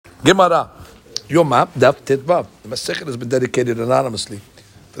Gemara, Yoma, Daf Tetvav. The Masechet has been dedicated anonymously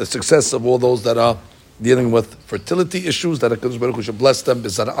for the success of all those that are dealing with fertility issues, that HaKadosh Baruch Hu should bless them.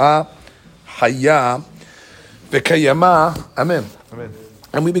 B'zar'a, Haya, V'kayama. Amen. Amen.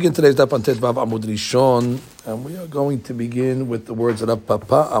 And we begin today's Daf on Tetvav Amud Rishon, and we are going to begin with the words of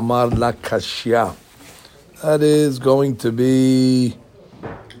Papa Amar La Kashya. That is going to be...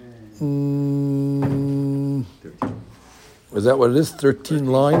 is that what it is? 13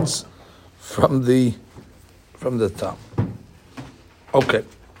 lines from the top. Okay.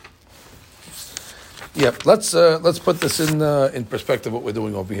 Yeah, let's put this in perspective what we're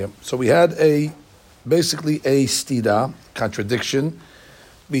doing over here. So we had basically a stira, contradiction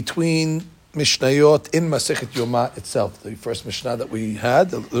between Mishnayot in Masechet Yoma itself, the first Mishnah that we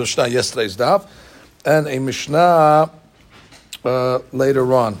had, the Mishnah yesterday's daf, and a Mishnah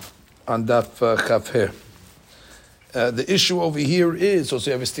later on Daf Chaf He. The issue over here is also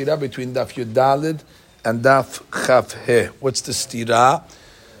you have a stira between Daf Yud Daled and Daf Chaf He. What's the stira?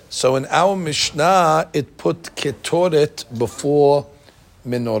 So in our Mishnah, it put ketoret before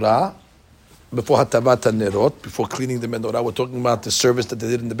menorah, before hatavat nerot, before cleaning the menorah. We're talking about the service that they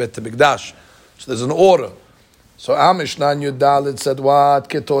did in the Beit HaMikdash. So there's an order. So our Mishnah in Yud Daled said what?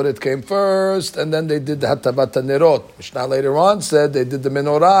 Ketoret came first, and then they did the hatavat nerot. Mishnah later on said they did the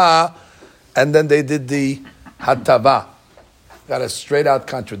menorah, and then they did the hatava. Got a straight out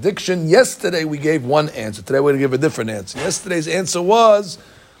contradiction. Yesterday we gave one answer. Today we're going to give a different answer. Yesterday's answer was,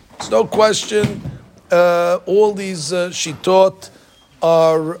 there's no question, all these shitot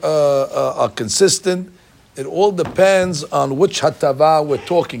are consistent. It all depends on which hatava we're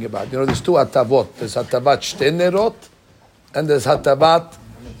talking about. You know, there's two hatavot. There's hatavat shte nerot, and there's hatavat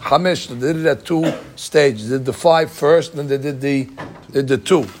hamesh. They did it at two stages. They did the 5 first, and then they did the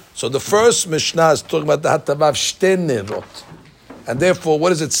 2. So the first Mishnah is talking about the hatavav shte nerot. And therefore,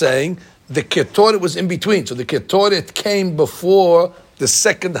 what is it saying? The ketoret was in between. So the ketoret came before the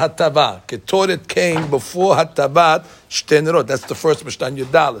second hatava. Ketoret came before hatavat shte nerot. That's the first Mishnah in Yud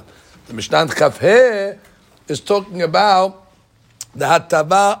Daled. The Mishnah in Chaf He is talking about the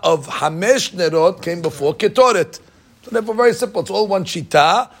hatava of hamesh nerot came before ketoret. So therefore, very simple. It's all one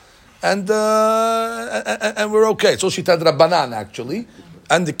shita, and we're okay. It's all shita Rabbanan actually.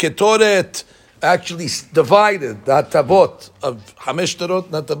 And the ketoret actually divided the hatavot of hamesh nerot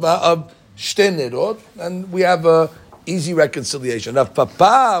and hatava of shte nerot, and we have a easy reconciliation. Rav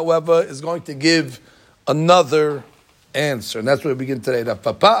Papa, however, is going to give another answer, and that's where we begin today. Rav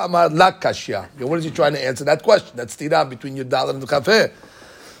Papa Amar La Kashya. What is he trying to answer that question? That's stira between Yud Daled and the Chaf He.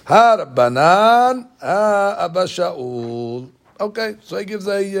 Ha Rabbanan, ha Abba Shaul. Okay, so he gives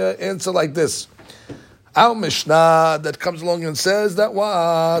a answer like this. Our Mishnah that comes along and says that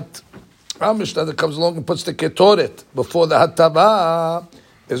what? Our Mishnah that comes along and puts the ketoret before the hatava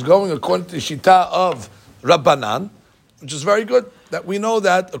is going according to the shita of Rabbanan, which is very good. That we know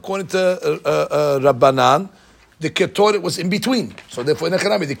that according to Rabbanan, the ketoret was in between. So therefore, in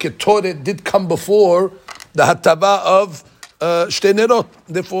Echanami, the ketoret did come before the hatava of shte nerot.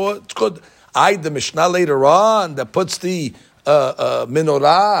 Therefore, it's good. The Mishnah later on that puts the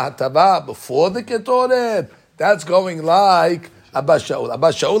menorah hatava before the ketoret, that's going like Abba Shaul. Abba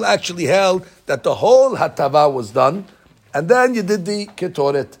Shaul actually held that the whole hatava was done, and then you did the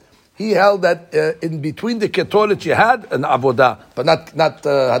ketoret. He held that in between the ketoret you had an avodah, but not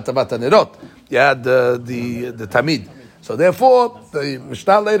hatavat nerot. You had the tamid. So therefore, the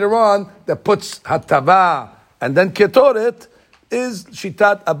Mishnah later on that puts hatava and then ketoret is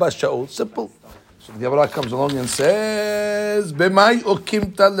shitat Abba Shaul. Simple. So the Gemara comes along and says, "B'may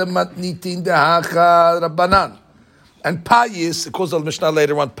ukimta lematnitin dehacha Rabbanan." And pious, it calls the Mishnah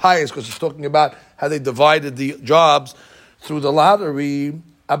later on pious because it's talking about how they divided the jobs through the lottery.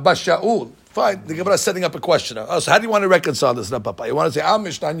 Abba Shaul. Fine, the Gemara is setting up a question. So how do you want to reconcile this, Papa? You want to say, our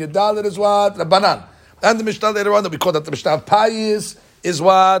Mishnah in Yud Daled is what? Rabbanan. And the Mishnah later on that we call that the Mishnah of pious is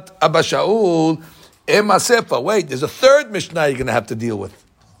what? Abba Shaul. Ema Sefa. Wait, there's a third Mishnah you're going to have to deal with.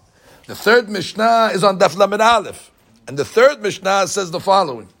 The third Mishnah is on Daf Lamed Aleph. And the third Mishnah says the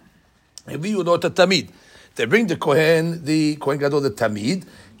following. They bring the Kohen Gadol, the Tamid,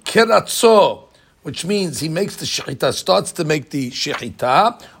 Kiratzo, which means he makes the shechita, starts to make the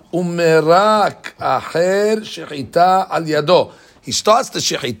shechita, umerak acher shechita al yado. He starts the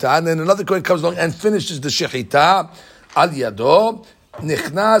shechita, and then another Kohen comes along and finishes the shechita al yado.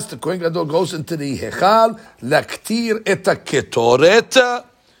 Nichnas, the Kohen Gadol goes into the hechal, laktir et haketoret,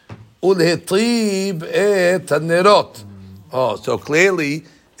 ulhetrib et hanerot. Oh, so clearly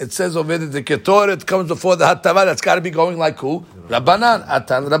it says over there the ketoret comes before the hatava. That's got to be going like who? Rabbanan,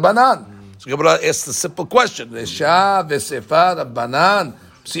 atan Rabbanan. So Gemara asks the simple question: Resha v'sefa Rabbanan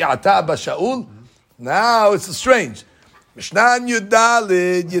Mesi'ata Abashaul. Now it's strange. Mishnah and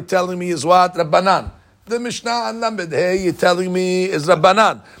Yudalid, you're telling me is what? Rabbanan. The Mishnah and Lamed Hey, you're telling me is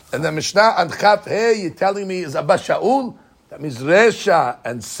Rabbanan. And the Mishnah and Chaf Hey, you're telling me is Abashaul. That means Resha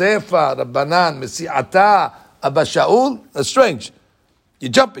and Sefa, Rabbanan, Mesi'ata, Abashaul. That's strange.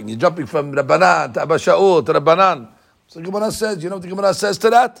 You're jumping from Rabbanan to Abashaul to Rabbanan. So the Gemara says, you know what the Gemara says to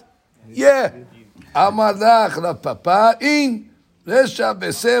that? Yeah. Amar lach Rav Papa in Resha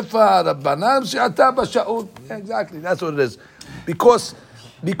Besefa Rabbanan Mesi'ata Abashaul. Yeah, exactly. That's what it is. Because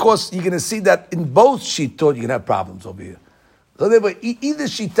you're going to see that in both Shitot, you're going to have problems over here. So therefore, either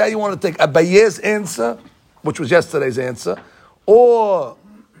Shita you want to take Abaye's answer, which was yesterday's answer, or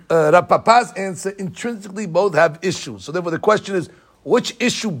Rav Papa's answer, intrinsically both have issues. So therefore the question is, which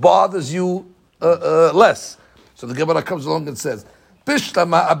issue bothers you less? So the Gemara comes along and says,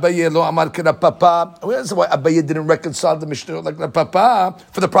 Pishlama Abaye lo amar ke Rav Papa. We answer why Abaye didn't reconcile the Mishnah like Rav Papa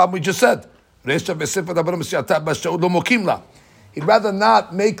for the problem we just said. He'd rather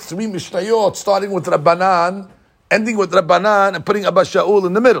not make three Mishnayot starting with Rabbanan, ending with Rabbanan, and putting Abba Shaul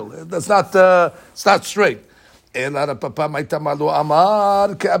in the middle. That's not, it's not straight. Why didn't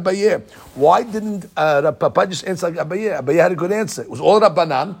Rav Papa just answer like Abaye? Abaye had a good answer. It was all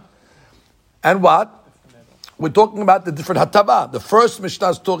Rabbanan. And what? We're talking about the different Hatava. The first Mishnah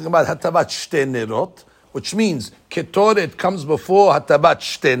is talking about Hatavat Shte Nerot, which means Ketoret comes before Hatavat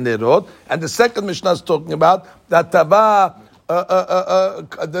Shte Nerot. And the second Mishnah is talking about the Hatava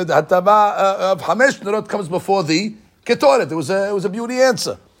the Hatava of Hamesh Nerot comes before the Ketoret. It was a beauty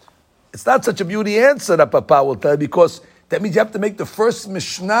answer. It's not such a beauty answer that Papa will tell you, because that means you have to make the first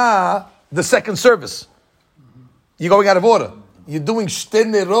Mishnah the second service. You're going out of order. You're doing Shte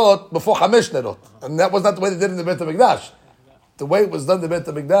Nerot before Hamesh Nerot. And that was not the way they did it in the Beit HaMikdash. The way it was done in the Beit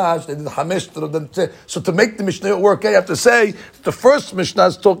HaMikdash, they did Hamesh Nerot. So to make the Mishnah work, you have to say, the first Mishnah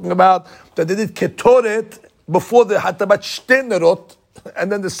is talking about that they did Ketoret before the Hatabat Shte Nerot,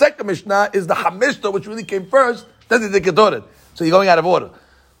 and then the second Mishnah is the Hamesh Nerot, which really came first, then they did Ketoret. So you're going out of order.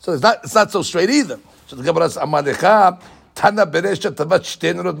 So it's not so straight either. So the Gemara says, Amadecha, Tana Beresh Hatabat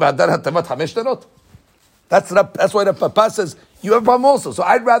Shte Nerot, Ba'adar Hatabat Hamesh Nerot. That's why the Papa says, you have a problem also. So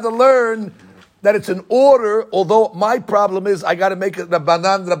I'd rather learn that it's an order, although my problem is I got to make it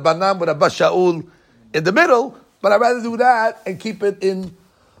Rabbanan with Abba Shaul in the middle, but I'd rather do that and keep it in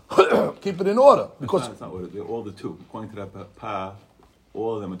order. Because it's not order. They're all the two. According to that Papa,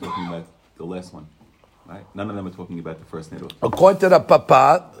 all of them are talking about the last one. Right? None of them are talking about the first Nerot. According to the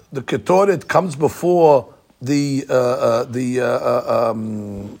Papa, the Ketoret comes before the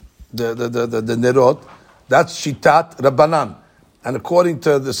Nerot. That's Shitat Rabbanan. And according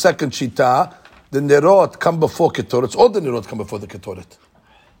to the second Shita, the Nerot come before Ketoret. All the Nerot come before the Ketoret.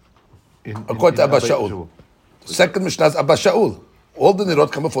 According to Abba Shaul. The second Mishnah is Abba Shaul. All the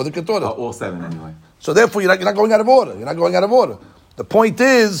Nerot come before the Ketoret. All seven anyway. So therefore, you're not going out of order. The point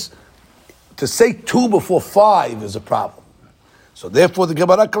is, to say 2 before 5 is a problem. So therefore, the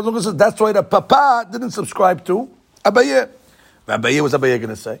Gemara comes along and says, that's why the Papa didn't subscribe to Abaye. Abaye was Abaye going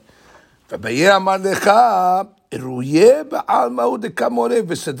to say? Abaye amar lecha, Ruye ba'alma u'dekamore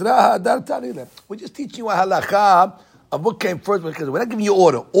v'sedra ha'adar ta'nileh. We're just teaching you a halacha of what came first, because we're not giving you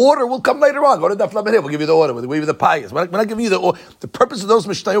order. Order will come later on. Go to Daf Lamed Hey, we'll give you the order. We'll give you the pious. We're not giving you the order. The purpose of those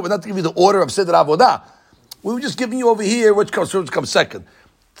Mishnayot, we're not to give you the order of Seder Avodah. We were just giving you over here which comes first, which comes second.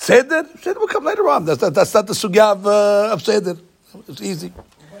 Seder will come later on. That's not the sugya of Seder. It's easy.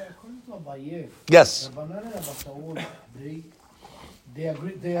 According to Abaye, yes. Rabbanan and Abba Shaul, they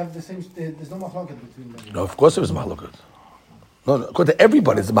agree. They have the same. There's no mahloket between them. No, of course there was mahloket. No, according to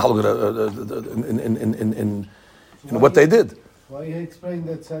everybody, it's a mahloket in what they did. Why he explained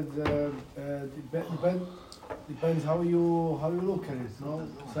that said depends how you look at it. No.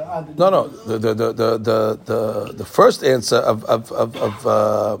 So, no. The first answer of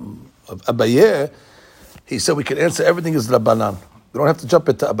Abaye, he said we can answer everything as Rabbanan. We don't have to jump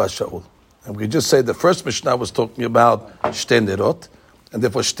into Abba Shaul. And we just say the first Mishnah was talking about Shte Nerot, and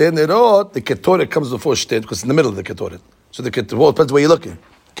therefore Shte Nerot, the Ketoret comes before Shte, because it's in the middle of the Ketoret. So the Ketoret, well, depends where you're looking.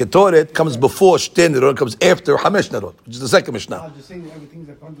 Ketoret comes before Shte Nerot, comes after Hamesh Nerot, which is the second Mishnah. Just saying everything's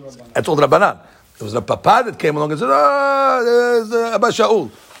according to Rabbanan. That's all Rabbanan. It was the Papa that came along and said, there's Abba Shaul.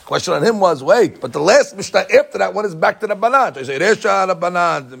 Question on him was, wait, but the last Mishnah after that one is back to Rabbanan. So you say, Resha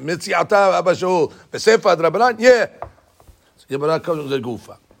Rabbanan, Mitziata Abba Shaul, Besefa Rabbanan, yeah. So Yoma comes and says,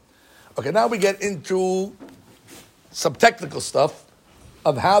 Gufa. Okay, now we get into some technical stuff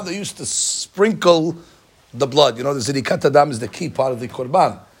of how they used to sprinkle the blood. You know, the Zirikat Adam is the key part of the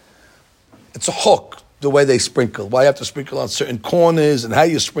Korban. It's a hook, the way they sprinkle. Why you have to sprinkle on certain corners and how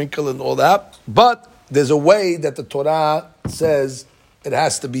you sprinkle and all that. But there's a way that the Torah says it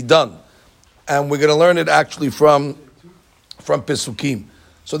has to be done. And we're going to learn it actually from Pesukim.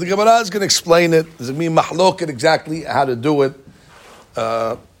 So the Gemara is going to explain it. There's going to be mahloket exactly how to do it.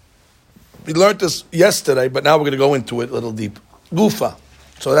 We learned this yesterday, but now we're going to go into it a little deep. Gufa.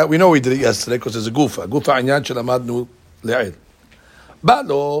 So that we know we did it yesterday because there's a gufa. Gufa inyan shelamadnu le'il.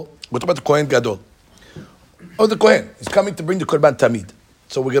 Balo, we're talking about the Kohen Gadol. Oh, the Kohen. He's coming to bring the Korban Tamid.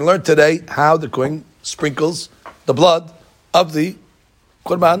 So we're going to learn today how the Kohen sprinkles the blood of the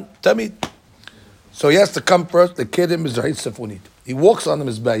Korban Tamid. So he has to come first. The Kedem is Sefunit. He walks on the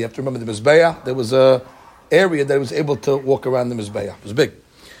Mizbeah. You have to remember the Mizbeah. There was a area that he was able to walk around the Mizbeah. It was big. It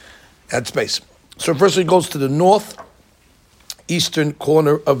had space. So first he goes to the northeastern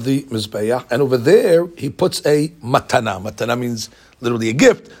corner of the Mizbeah. And over there, he puts a matana. Matana means literally a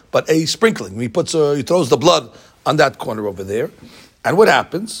gift, but a sprinkling. He throws the blood on that corner over there. And what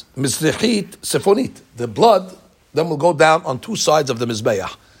happens? Mizrechit Sefonit. The blood then will go down on two sides of the Mizbeah.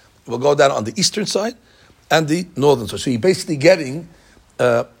 It will go down on the eastern side and the northern side. So you're basically getting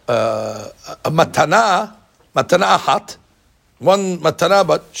a matana achat, one matana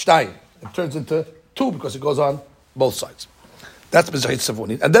but shtayim. It turns into two because it goes on both sides. That's Mizrahit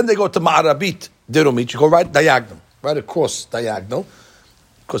Savonit. And then they go to Ma'arabit Dirumit. You go right diagonal, right across diagonal.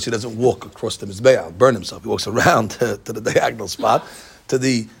 Of course, he doesn't walk across the Mizbeah, burn himself. He walks around to the diagonal spot, to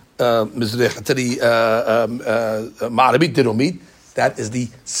the Ma'arabit Dirumit. That is the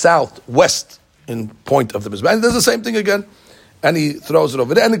southwest in point of the Mizbeah. And there's the same thing again. And he throws it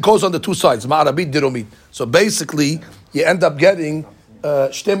over there. And it goes on the two sides, Ma'arabit Dirumit. So basically, you end up getting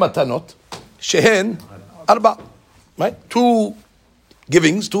Shte Matanot, Shehen Arba. Right? Two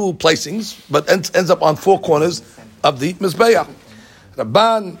givings, two placings, but ends up on four corners of the Mizbeah.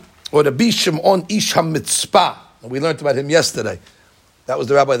 Rabban, or Rabbi Shimon Ish HaMitzpah. We learned about him yesterday. That was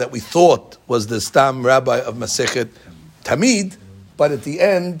the rabbi that we thought was the Stam rabbi of Masechet Tamid, but at the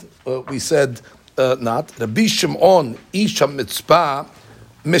end, we said not. Rabbi Shimon Ish HaMitzpah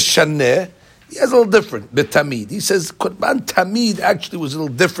Meshaneh. He has a little different, Betamid. He says Korban Tamid actually was a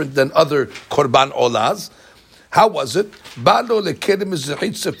little different than other Korban Olaz. How was it? Balo lekedem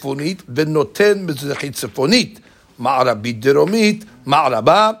mizrachit sefonit v'noten mizrachit sefonit ma'arabit deromit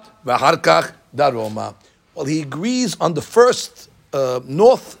ma'araba v'harkach daroma. Well, he agrees on the first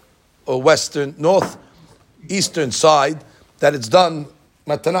northeastern side that it's done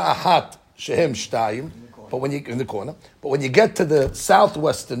matana ahat shehem shtayim. But when you in the corner, but when you get to the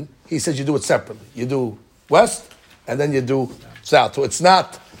southwestern, he says you do it separately. You do west and then you do south. So it's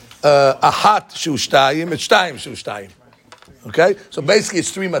not ahat shu shtayim, it's shtayim shu shtayim. Okay? So basically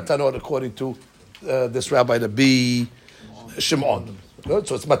it's three matanot according to this rabbi to be Shimon. Good?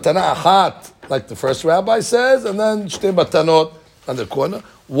 So it's matana ahat, like the first rabbi says, and then shtei matanot on the corner.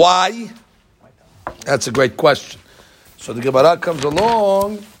 Why? That's a great question. So the Gemara comes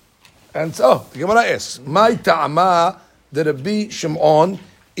along and so the Gemara asks, "My ta'ama the Rabbi Shimon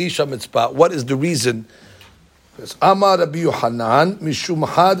Isha Mitzpah." What is the reason? Amar Rabbi Yohanan Mishum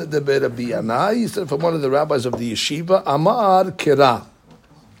Had de Rabbi Yanai. He said from one of the rabbis of the yeshiva. Amar Kira.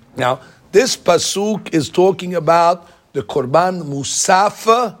 Now this pasuk is talking about the Korban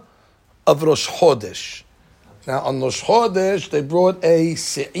Musaf of Rosh Chodesh. Now on Rosh Chodesh they brought a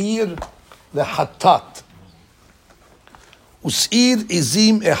se'ir lehatat. Us'ir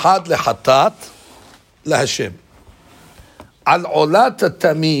izim ehad lehatat leHashem. Al olat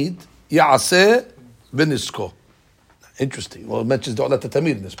tamid ya'aseh b'nisko. Interesting. Well, it mentions the olat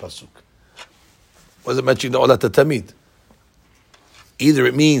tamid in this pasuk. What does it mention the olat tamid? Either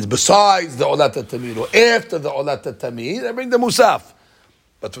it means besides the olat tamid or after the olat tamid, they bring the musaf.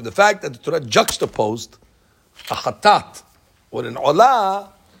 But from the fact that the Torah juxtaposed a chatat or an olah,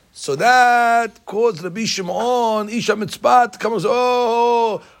 so that caused Rabbi Shimon, Isha Mitzpah, to come and say,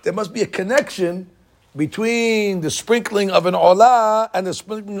 there must be a connection between the sprinkling of an olah and the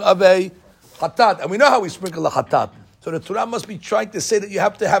sprinkling of a chatat. And we know how we sprinkle a chatat. So the Torah must be trying to say that you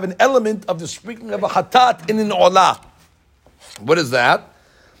have to have an element of the sprinkling of a chatat in an olah. What is that?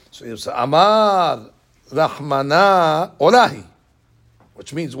 So you say, Amar Rahmana Olahi.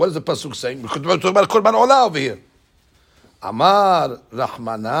 Which means, what is the pasuk saying? We're talking about Korban Olah over here. Amar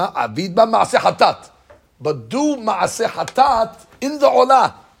Rahmana Avid ba Ma'aseh Hatat. But do Ma'aseh Hatat in the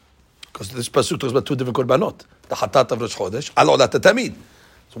Olah. Because this pasuk talks about two different Korbanot. The Hatat of Rosh Chodesh, Al Olah Tamid.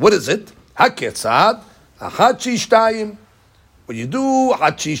 So what is it? HaKetzad, Achat Shishtayim. When you do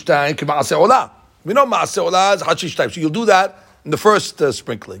Achat Shishtayim, Ma'aseh Olah. We know Ma'aseh Olah is Achat Shishtayim. So you'll do that in the first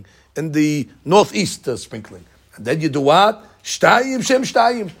sprinkling, in the northeast sprinkling. And then you do what? Shtayim Shem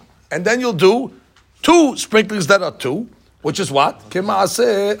Shtayim. And then you'll do two sprinklings that are two. Which is what?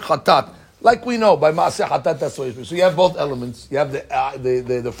 Kema'aseh chatat. Like we know by Maaseh Hatat, that's what it's. So you have both elements. You have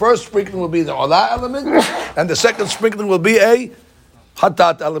the first sprinkling will be the Olah element, and the second sprinkling will be a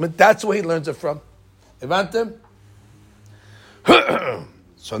Hatat element. That's where he learns it from. Evantem?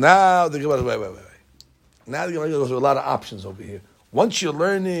 So now the Gemara, wait. Now the Gemara goes with a lot of options over here. Once you're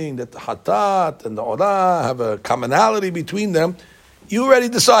learning that the Hatat and the Olah have a commonality between them, you already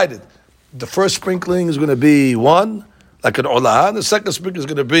decided. The first sprinkling is going to be 1, like an Olah, and the second sprinkling is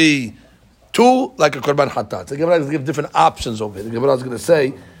going to be 2, like a Korban Hatat. The Gemara is going to give different options over here. The Gemara is going to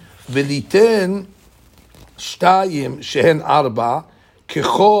say, V'liten shtayim shehen arba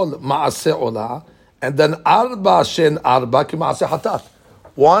kechol ma'aseh Olah, and then arba shehen arba ki ma'aseh Hatat.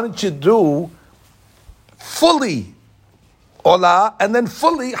 Why don't you do fully Olah and then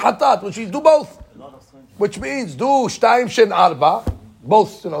fully Hatat, which means do both. Which means do Shtayim Shen Arba,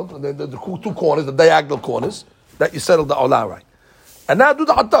 both, the 2 corners, the diagonal corners, that you settled the Olah right. And now do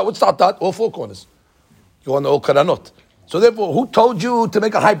the Hatat. What's the Hatat? All 4 corners. You want the all Karanot. So therefore, who told you to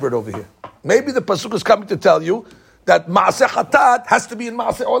make a hybrid over here? Maybe the Pasuk is coming to tell you that Ma'aseh Hatat has to be in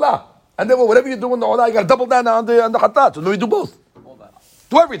Ma'aseh Olah. And therefore, whatever you do in the Olah, you got to double down on the Hatat. So do we do both?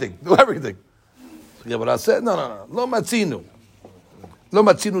 Do everything. Yeah, but I said, no. Lo matzinu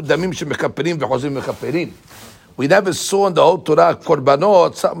damim shemekaperim v'chozim mekaperim. We never saw in the whole Torah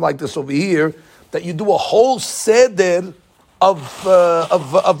korbanot something like this over here that you do a whole seder of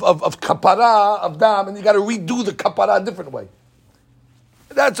kapara of dam and you got to redo the kapara a different way.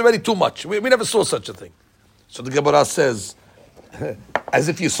 That's already too much. We never saw such a thing. So the Gemara says, as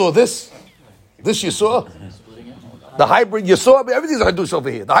if you saw this you saw. The hybrid you saw, everything's a hadush over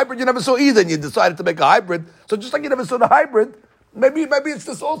here. The hybrid you never saw either, and you decided to make a hybrid. So just like you never saw the hybrid, maybe it's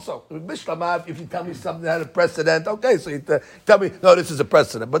this also. Mishlama, if you tell me something that had a precedent, okay, so you tell me, no, this is a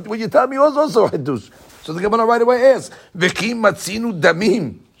precedent. But when you tell me it was also a hadush. So the Gemara right away asks, V'kim matzinu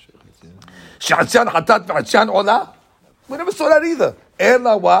damim, she'atzian hatat v'atzian olah. We never saw that either.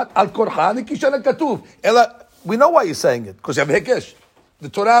 Ela what? Al korhan kishan katuv. Ela, we know why you're saying it, because you have hikesh. The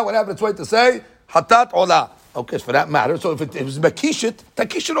Torah would have its way to say, hatat olah. Okay, for that matter. So if it was makishit,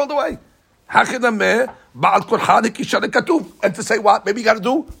 takishit all the way. And to say what? Maybe you got to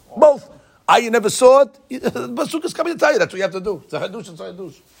do both. You never saw it. The Pasuk is coming to tell you that's what you have to do. It's a hadush, it's a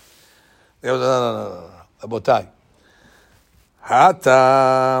hadush. No. Abotai.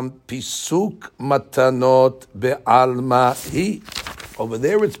 Hatam pisuk matanot be'almahi. Over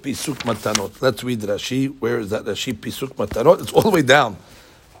there it's pisuk matanot. Let's read Rashi. Where is that Rashi? Pisuk matanot. It's all the way down.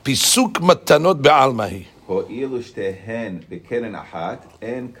 Pisuk matanot be'almahi.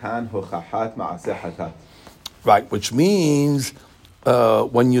 Right, which means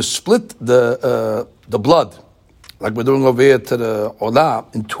when you split the blood, like we're doing over here to the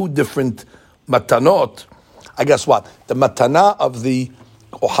Olah, in 2 different matanot, I guess what? The matana of the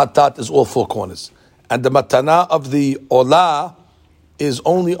Hatat is all 4 corners. And the matana of the Olah is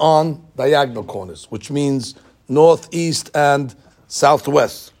only on diagonal corners, which means northeast and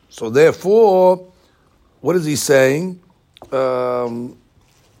southwest. So therefore, what is he saying? Hatam,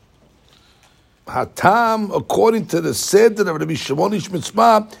 according to the Seder of Rabbi Shimon Ish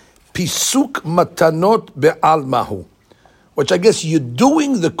Mitzvah, Pisuk Matanot Be'almahu. Which I guess you're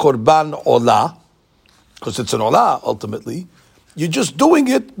doing the Korban Olah, because it's an Olah ultimately. You're just doing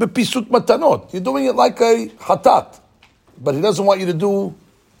it Be'pisuk Matanot. You're doing it like a Hatat. But he doesn't want you to do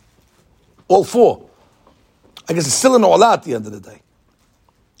all 4. I guess it's still an Olah at the end of the day.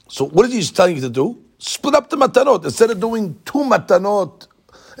 So what is he telling you to do? Split up the matanot. Instead of doing 2 matanot,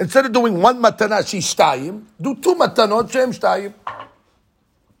 instead of doing 1 matana she shtayim, do 2 matanot shem shtayim.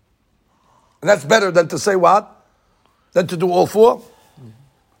 And that's better than to say what? Than to do all 4.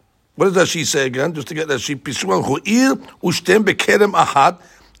 What does that she say again? Just to get that she pisuan hu'ir ushtem bekerem ahad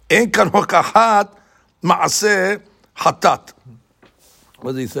en kan hokahat ma'aseh hatat.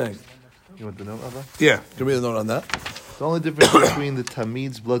 What is he saying? You want the note, Abba? Yeah, give me the note on that. The only difference between the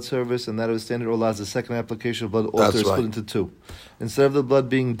Tamid's blood service and that of the standard Olah is the second application of blood altar is split into 2. Instead of the blood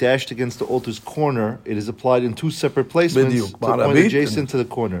being dashed against the altar's corner, it is applied in 2 separate placements to point adjacent to the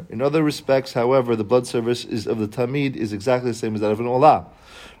corner. In other respects, however, the blood service of the Tamid is exactly the same as that of an Olah.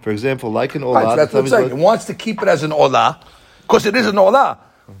 For example, like an Olah... Right, so that's what I'm saying. It wants to keep it as an Olah, because it is an Olah.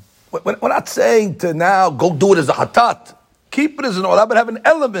 We're not saying to now go do it as a Hatat. Keep it as an Olah, but have an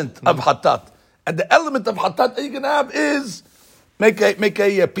element of Hatat. And the element of Hatat that you can have is make a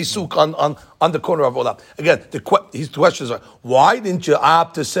pisuk on the corner of Olah. Again, his questions are, why didn't you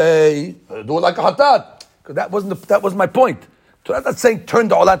opt to say, do it like a Hatat? Because that wasn't my point. So that's not saying turn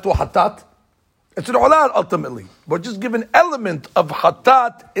the Olah to a Hatat. It's an Olah ultimately. But just give an element of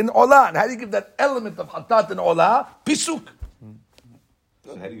Hatat in Olah. And how do you give that element of Hatat in Olah? Pisuk.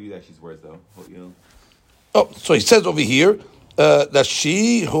 So how do you use Rashi's words though? Oh, so he says over here that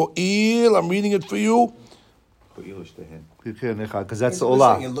she ho'il. I'm reading it for you. Because that's the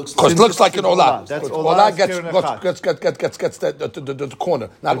olah. Because it looks like an olah. That's olah gets the corner,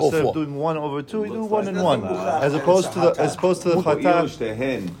 not all Instead four. of doing 1 over 2, you do 1 and 1, as opposed to the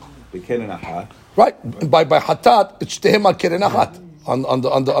chatat. Right, by hatat, it's shtehem al keren achat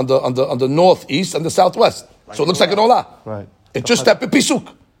on the northeast and the southwest. So it looks like an olah. Right. It's just that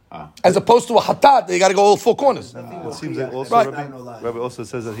pisuk. As opposed to a hatat, you got to go all four corners. It seems like also Rabbi also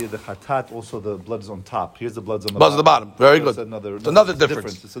says that here the chatat, also the blood is on top. Here's the blood's on the Blood's bottom. at the bottom. Very That's good. It's another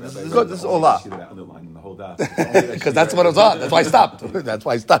difference. So this is olah. Because that's what it was on. That's why I stopped. That's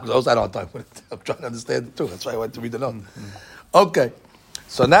why I stopped. Because I was out on time. I'm trying to understand it too. That's why I went to read the note. Okay.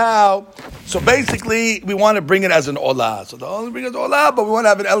 So basically, we want to bring it as an olah. So the only bring it as olah, but we want to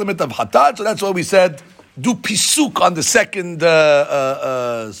have an element of hatat. So that's why we said do pisuk on the second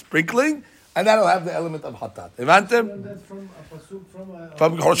sprinkling, and that'll have the element of hatat. Evantem? That's from a pasuk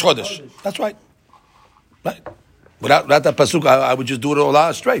From Rosh Chodesh. That's right. Right. Without that pasuk, I would just do it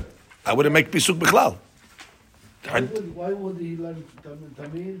olah straight. I wouldn't make pisuk bichlal. Why would he learn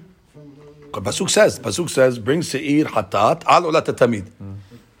tamid from? Pasuk says, bring se'ir hatat al olat tamid.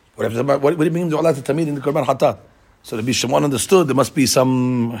 What do you mean the olat tamid in the korban hatat? So the Shimon understood there must be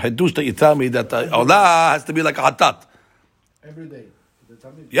some hadush that you tell me that olah has to be like a hatat. Every day. The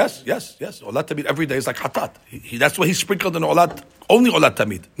tamid. Yes. Olat tamid every day is like hatat. That's why he sprinkled in olat, only olat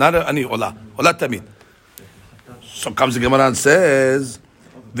tamid, not any olah. Olat tamid. So comes the Gemara and says,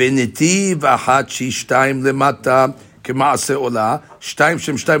 v'netiv achat shtayim lemata k'maaseh olah, shtayim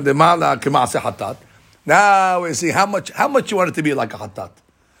shtayim lemala k'maaseh hatat. Now we see how much you want it to be like a hatat.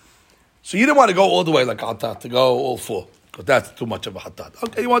 So you didn't want to go all the way like a hatat, to go all four, because that's too much of a hatat.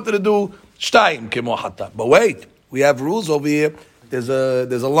 Okay, you wanted to do shtayim kemo hatat. But wait, we have rules over here. There's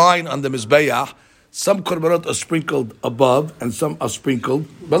a line on the mizbeach. Some korbanot are sprinkled above, and some are sprinkled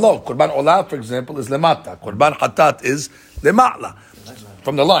below. Korban olah, for example, is lemata. Korban hatat is lema'la.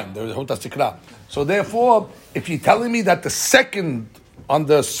 From the line, there is hota sikra. So therefore, if you're telling me that the second on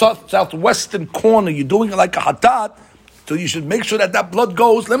the southwestern corner, you're doing it like a hatat, so you should make sure that blood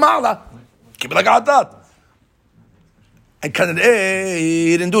goes lema'la. Keep it like a hatat. And Kanadei,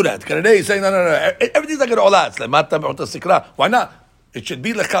 he didn't do that. Kanadei is saying, no. Everything's like an olah. It's lemata hota sikra. Why not? It should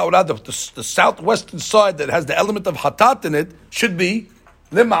be lecha'orah, the southwestern side that has the element of hatat in it should be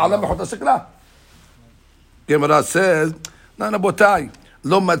lema'ala hota sikra. Gemara says, no, botai.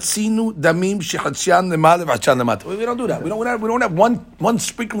 Lo matzinu damim shechatsyan lema'ala v'chatsyan lemata. We don't do that. We don't have one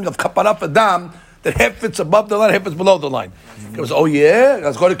sprinkling of kapara for dam that half fits above the line, half fits below the line. Goes, oh yeah,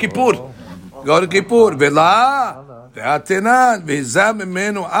 let's go to Kippur. Vela. Ve'atenan. Ve'zam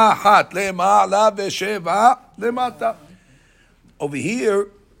mimenu ahat lema'ala ve'sheva lemata. Over here,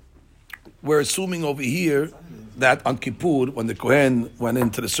 we're assuming over here that on Kippur, when the Kohen went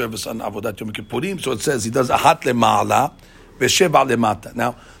into the service on Avodat Yom Kippurim, so it says he does ahat lema'ala ve'sheva lemata.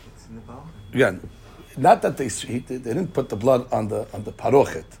 Now, again, not that they didn't put the blood on the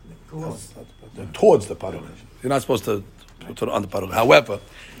parochet, towards the parochet. You're not supposed to put it on the parochet. However,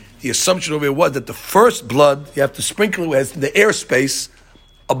 the assumption over here was that the first blood you have to sprinkle with the airspace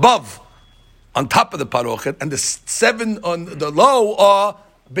above, on top of the parochet, and the 7 on the low are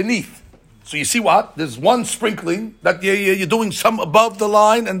beneath. So you see what? There's one sprinkling that you're doing some above the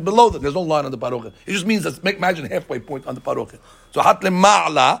line and below that. There's no line on the parochet. It just means that imagine halfway point on the parochet. So hat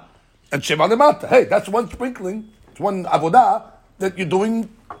lema'ala and sheva lemata. Hey, that's one sprinkling. It's one avodah that you're doing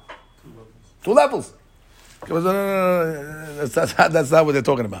 2 levels. No. That's not what they're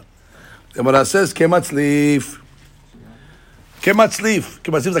talking about. The Gemara says kematzlif.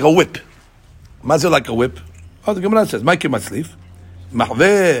 Kematzlif is like a whip. Mazil like a whip. Oh, the Gemara says, "My kematzlif,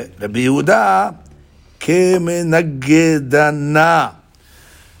 mahve Rabbi Yehuda kemenagedana."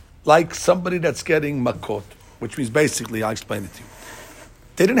 Like somebody that's getting makot, which means basically, I'll explain it to you.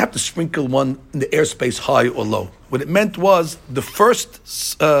 They didn't have to sprinkle one in the airspace high or low. What it meant was the first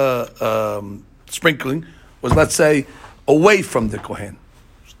sprinkling was, let's say, away from the Kohen,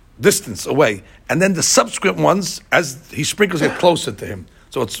 distance away, and then the subsequent ones, as he sprinkles, get closer to him.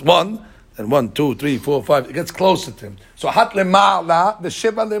 So it's 1. And 1, 2, 3, 4, 5, it gets closer to him. So hat lema'ala, the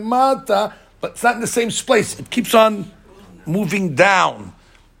sheva lemata, but it's not in the same place. It keeps on moving down.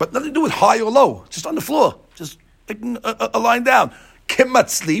 But nothing to do with high or low. Just on the floor. Just a line down.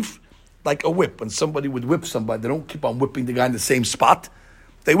 Kematzlif, like a whip. When somebody would whip somebody, they don't keep on whipping the guy in the same spot.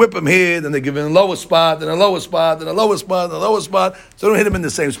 They whip him here, then they give him a lower spot, then a lower spot, then a lower spot, then a lower spot. So they don't hit him in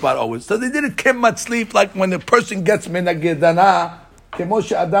the same spot always. So they did it kematzlif, like when the person gets menagedana, כמו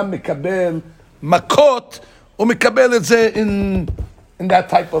שאדם מקבל מכות, הוא מקבל את זה in in that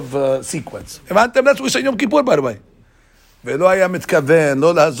type of sequence. That's what we say in Yom Kippur, by the way. ולא היה מתכוון,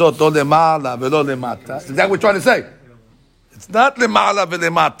 לא לעשות, לא למעלה ולא למטה. Is that what we're trying to say? It's not למעלה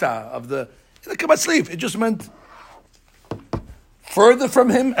ולמטה of the kibbutz sleeve. It just meant further from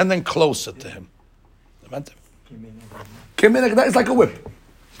him and then closer to him. It's like a whip.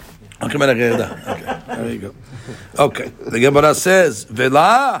 Okay, there you go. Okay, the Gemara says,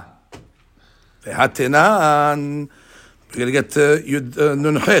 Vela, Vehatenan, we're going to get Yud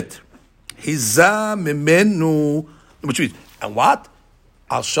Nunchet. Hiza mimenu, which means, and what?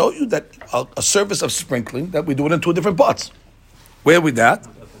 I'll show you that a service of sprinkling, that we do it in two different parts. Where are we that?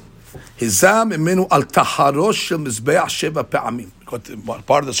 Hiza mimenu al taharosh shel mizbeach sheva pe'amim.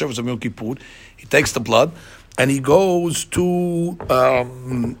 Part of the service of Yom Kippur, he takes the blood, and he goes to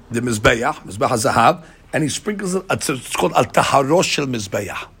the Mizbeach HaZahav, and he sprinkles it. It's called Al Taharosh Shel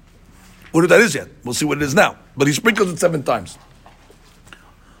Mizbeach. What that is yet? We'll see what it is now. But he sprinkles it 7 times.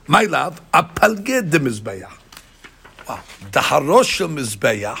 My love, Apalge de Mizbeach. Wow. Taharosh Shel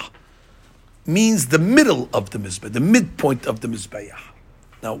Mizbeach means the middle of the Mizbeach, the midpoint of the Mizbeach.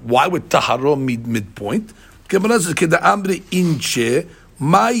 Now, why would Taharo mean midpoint? Gemara says, Keda Amri Inche,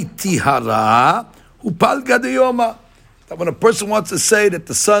 Mai Tihara, Upalga de Yoma. That when a person wants to say that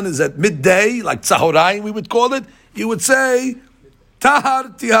the sun is at midday, like Tzahorayin we would call it, you would say Tahar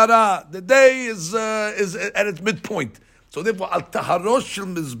Tihara. The day is at its midpoint. So therefore, Al Taharosh Shel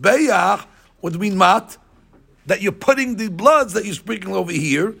Mizbeach would mean mat, that you're putting the bloods that you're sprinkling over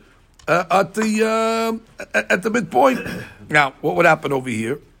here at the midpoint. Now, what would happen over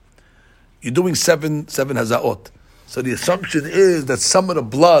here? You're doing seven hazaot. So the assumption is that some of the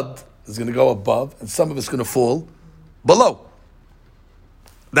blood is going to go above, and some of it's going to fall below.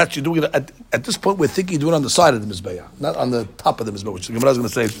 That's you're doing it at this point. We're thinking you're doing it on the side of the mizbeah, not on the top of the mizbeah, which the Gemara is going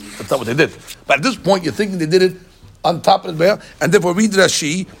to say that's not what they did. But at this point, you're thinking they did it on top of the mizbeah, and therefore read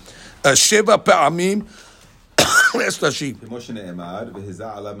Rashi, Sheva Pe'amim. Yes, Rashi.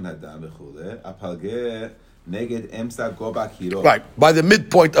 Right, by the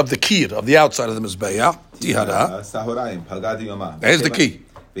midpoint of the kir, of the outside of the mizbeah, Tihara. Here's the key.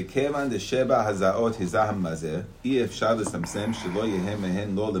 Right,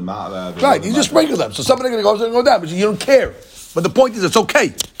 you just sprinkle them. So somebody's going to go up and go down, but you don't care. But the point is, it's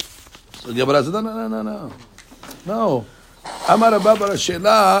okay. So the Gemara said, no. Amar Abba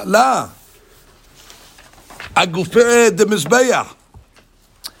Shela, la. Agufeh de mizbeah.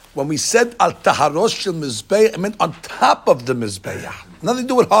 When we said al taharosh shel mizbeah, it meant on top of the mizbeah. Nothing to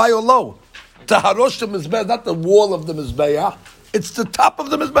do with high or low. Taharosh shel mizbeah, not the wall of the mizbeah. It's the top of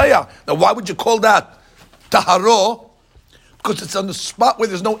the mizbeah. Now, why would you call that taharo? Because it's on the spot where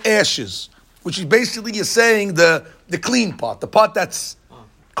there's no ashes, which is basically you're saying the clean part, the part that's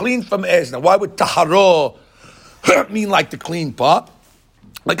clean from ashes. Now, why would taharo mean like the clean part?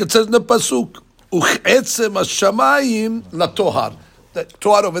 Like it says in the pasuk, uchetzem hashamayim latohar. The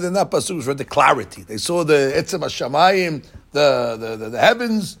tohar over there in that pasuk is for the clarity. They saw the etzem hashamayim, the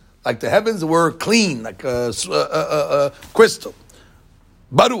heavens, like the heavens were clean, like crystal.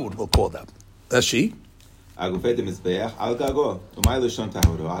 Barur, we'll call that. That's she. Right. Move the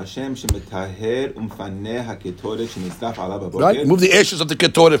ashes of the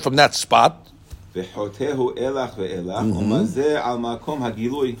ketoret from that spot. Nice.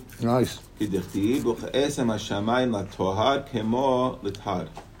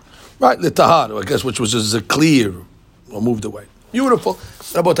 Right, litahar, I guess, which was just a clear or moved away. Beautiful.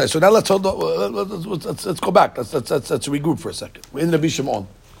 So now let's go back. Let's regroup for a second. We're in Rabbi Shimon.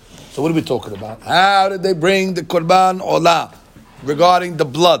 So what are we talking about? How did they bring the Korban Olah regarding the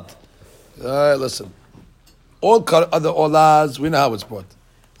blood? Listen. All other Olahs, we know how it's brought.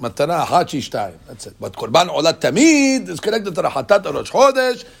 Matana Hachi Shtayim. That's it. But Korban Olah Tamid is connected to the Hatat or Rosh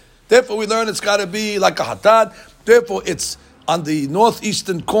Chodesh. Therefore, we learn it's got to be like a Hatat. Therefore, it's on the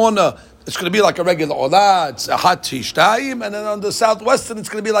northeastern corner. It's going to be like a regular Olah. It's a Hachi Shtayim. And then on the southwestern, it's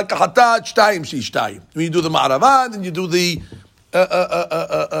going to be like a Hatat Shtayim Shtayim. When you do the Ma'aravan, and you do the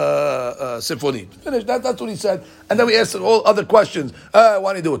symphony. Finished. That's what he said. And then we asked all other questions. Why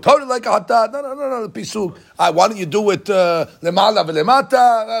don't you do it totally like a hatat? No, pisuk. Why don't you do it lemala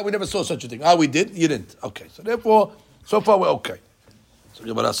velemata? We never saw such a thing. We did. You didn't. Okay. So therefore, so far we're okay. So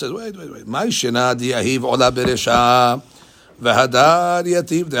Gemara says, wait. My shena diyahiv ola beresha v'hadar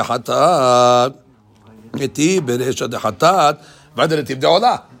yativ de hatat yativ beresha de hatat v'hadar yativ de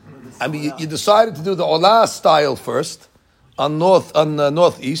ola. I mean, you decided to do the olah style first. On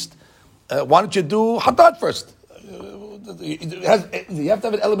northeast, why don't you do hatat first? You have to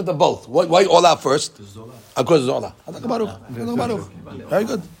have an element of both. Why olah first? Of course, it's olah. Very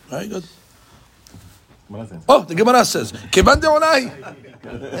good. Oh, the Gemara says, Kivan de'onai.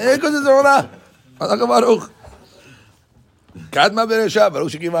 Here goes the de'onah. Baruch. Kadma beresha,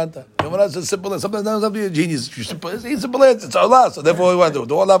 Baruch shekivanta. Gemara says simple. Sometimes it doesn't have to be a genius. It's simple answer. It's Allah. So therefore, we want to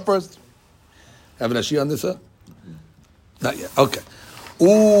do Allah first. Have an ashi on this, sir? Not yet. Okay.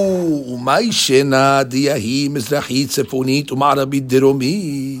 Why'd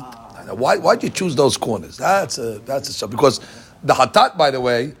you choose those corners? That's a because the hatat, by the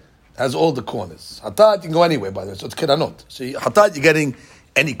way, has all the corners. Hatat, you can go anywhere, by the way. So it's kiranot. So hatat, you're getting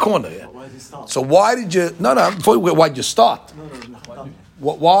any corner. Yeah? So why did you? Before why'd you start?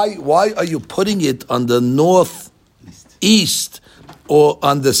 Why are you putting it on the northeast or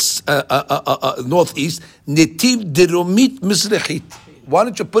on the northeast? Netiv diromit mizrachit. Why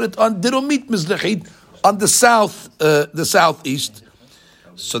don't you put it on diromit mizrachit on the southeast?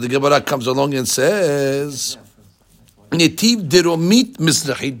 So the Gemara comes along and says, Netiv diromit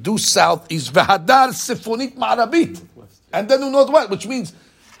mizrachit, do southeast, v'hadar sifonit ma'arabit, and then do northwest, which means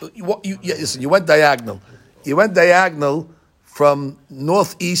listen, you went diagonal. You went diagonal from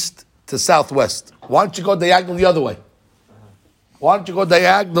northeast to southwest. Why don't you go diagonal the other way? Why don't you go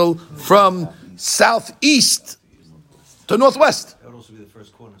diagonal from southeast to northwest? That would also be the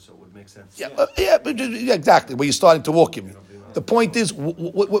first corner, so it would make sense. Yeah, exactly. Where you're starting to walk, you mean. The point is,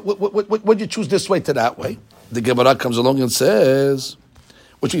 would you choose this way to that way? The Gemara comes along and says,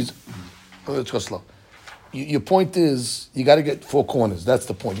 which means, let's go slow. Your point is, you got to get four corners. That's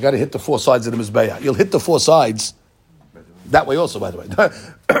the point. You got to hit the four sides of the Mizbeah. You'll hit the four sides that way also, by the way.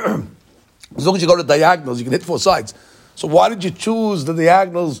 As long as you go to diagonals, you can hit four sides. So why did you choose the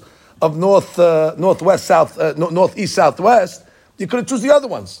diagonals of northwest, south, northeast, southwest? You could have choose the other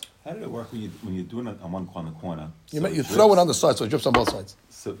ones. How did it work when you're doing it on one corner? You throw it on the side, so it drips on both sides.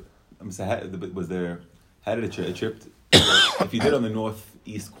 So how did it trip? It tripped. If you did it on the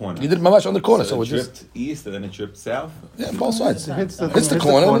northeast corner, you did mamash on the corner, so it tripped east and then it tripped south. Yeah, both sides. It hits the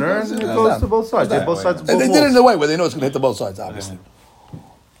corner and it goes to both sides. Both sides. And they did it in a way where they know it's going to hit the both sides, obviously.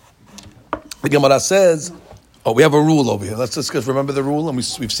 The Gemara says, we have a rule over here. Let's just remember the rule, and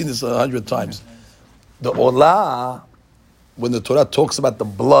we've seen this 100 times. The olah, when the Torah talks about the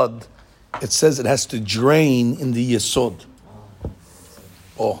blood, it says it has to drain in the yesod.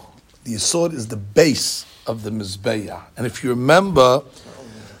 The yesod is the base of the mizbeah. And if you remember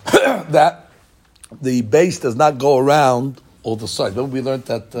that the base does not go around all the sides. Remember we learned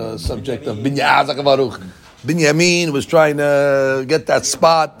that subject of Binyamin was trying to get that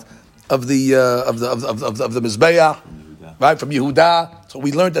spot of the mizbeah, right, from Yehuda. So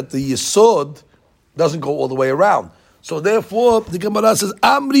we learned that the yesod doesn't go all the way around. So therefore, the Gemara says,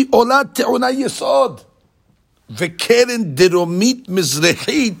 Amri olat te'ona yesod, v'keren deromit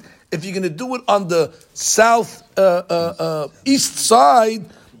mizrechit. If you're going to do it on the south east side,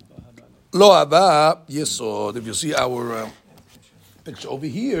 lo haba yesod. If you see our picture over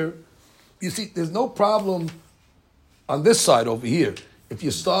here, you see there's no problem on this side over here. If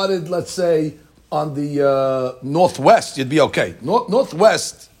you started, let's say, on the northwest, you'd be okay.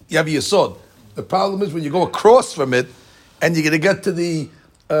 Northwest, you have yesod. The problem is when you go across from it and you're going to get to the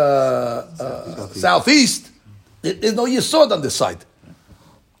southeast, there's no yesod on this side.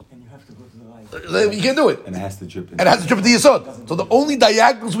 And you have to go to the right. You can't do it. And it has to drip. And it has to drip into yesod. So the only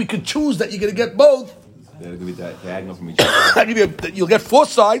diagonals we could choose that you're going to get both, they're going to be diagonal from each other. you'll get four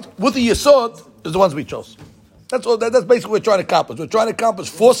sides with the yesod is the ones we chose. That's all. That's basically what we're trying to accomplish. We're trying to accomplish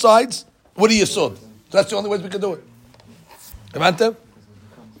four sides with the yesod. So that's the only ways we can do it. Imagine?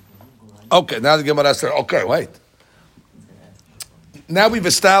 Okay, now the Gemara says, okay, wait. Now we've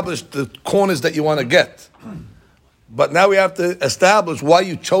established the corners that you want to get. But now we have to establish why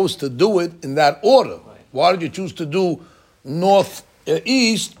you chose to do it in that order. Why did you choose to do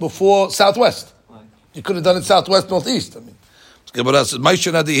northeast before southwest? You could have done it southwest, northeast. I mean, the Gemara says,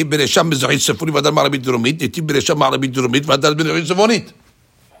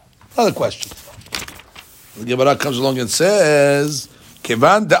 another question. The Gemara comes along and says,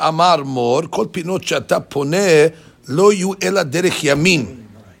 כיוון דאמר מור, כל פינות שאתה פונה לא יהיו אלא דרך ימין,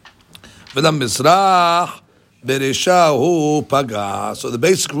 ולמזרח ברשע הוא פגע. So the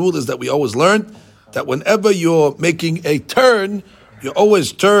basic rule is that we always learn that whenever you're making a turn, you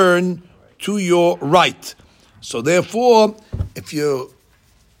always turn to your right. So therefore,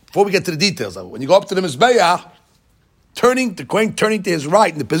 before we get to the details of it, when you go up to the Mizbeah, turning to his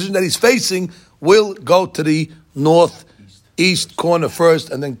right in the position that he's facing, will go to the northeast corner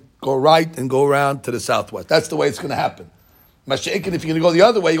first, and then go right and go around to the southwest. That's the way it's going to happen. Masha'ik, if you're going to go the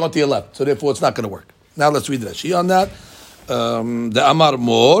other way, you're going to your left. So therefore, it's not going to work. Now let's read the Rashi on that. The Amar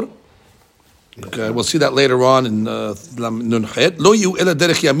Mor. Okay, we'll see that later on in Nun Chet. Lo yu ela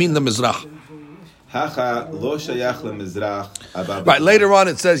derech yamin lemizrach. Hacha lo shayach lemizrach. Right, later on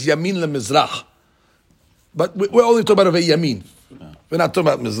it says yamin lemizrach. But we're only talking about over yamin. We're not talking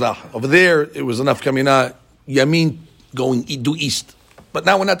about mizrach. Over there, it was enough kamina, yamin going due east. But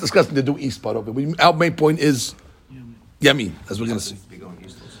now we're not discussing the due east part of it. Our main point is yamin, as we're going to see.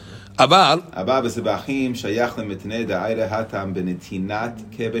 אבל הבא בסבחים שייך למתנה דעירה התם בנתינת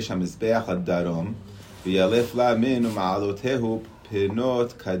כבש המזבח לדרום וילף לה מן ומעלותיהו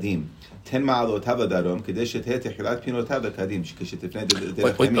פינות קדים. תן מעלותיו לדרום כדי שתהיה תחילת פינותיו לקדים כשתפנה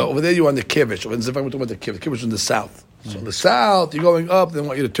דרך ימין. Over there you're on the kevish. We're talking about the kevish. Kevish is in the south. So in the south, you're going up, they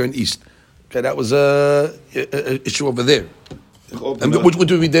want you to turn east. Okay, that was a issue over there. which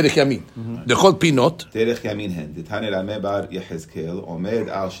would be derech yamin. Dechol pinot. דרך ימין הן. דתניא רמי בר יחזקאל עומד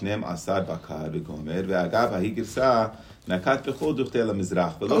על 12 בקר וגומר, ואגב ההיא גרסה נקט בכל דוכתה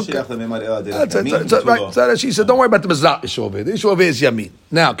למזרח, ולא שייך למימר אלא דרך ימין. Right, so she said, don't worry about the mizrach issue over there. The issue over here is yamin.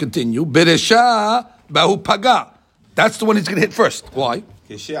 Now, continue. Beresha bahu paga. That's the one he's going to hit first. Why?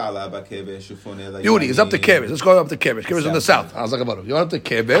 כשעלה בכבש ופונה לימין. Yuri, it's up to Kevish. Let's go up to Kevish. Kevish is in the south. You're up to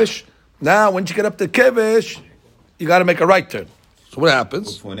Kevish. Now, once you get up to Kevish, you got to make a right turn. So what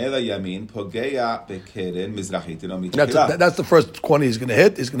happens? ופונה לימין, פוגע בקרן מזרחית דרומית. That's the first corner he's going to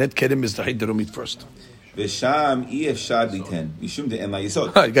hit. He's going to hit קרן מזרחית דרומית first. ושם אי אפשר ליתן, משום דאין לה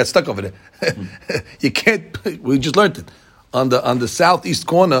יסוד. You got stuck over there. You can't, we just learned it. On the southeast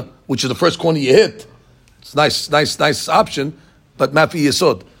corner, which is the first corner you hit, it's nice option, but mafi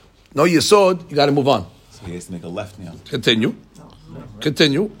yesod. No yesod, you got to move on. So he has to make a left now. Continue.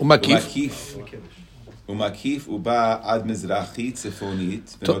 Umakif. ומקיף ובא עד מזרחית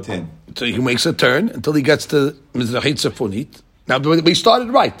צפונית ונותן. So he makes a turn until he gets to מזרחית צפונית. Now, we started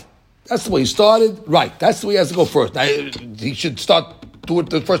right. That's the way he started right. That's the way he has to go first. Now, he should start to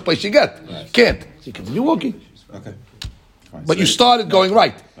the first place you get. Right. Can't. So you continue walking. Okay. Fine. But so you started going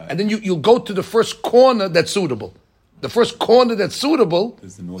right. And then you'll go to the first corner that's suitable. The first corner that's suitable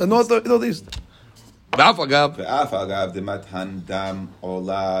is the northeast. ואף אגב, דמתן דם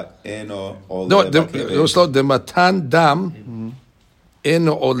עולה אינו עולה בכבש. לא, דמתן דם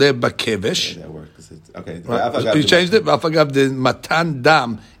אינו עולה בכבש. You changed it? ואף אגב, דמתן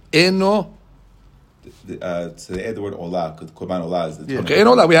דם אינו... So they add the word עולה, because קורבן עולה is the... Okay, אין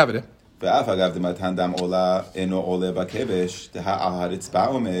עולה, we have it. ואף אגב, דמתן דם עולה אינו עולה בכבש, הרצפה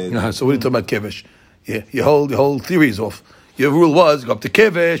עומד... So what are you talking about כבש? Yeah, your whole theory is off. Your rule was, go up to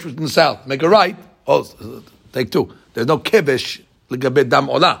כבש, which is in the south, make a right. Oh, take two. There's no kevish l'gabed dam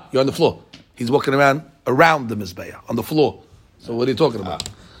olah. You're on the floor. He's walking around the mizbeah on the floor. So what are you talking about?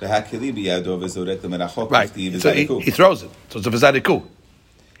 Right. So he throws it. So it's a v'zadiku.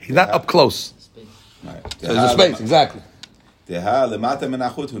 He's not up close. Right. So there's a space, exactly. למטה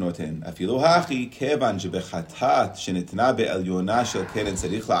מנחות הוא נותן. אפילו הכי כיוון שבחטאת שניתנה בעליונה של קרן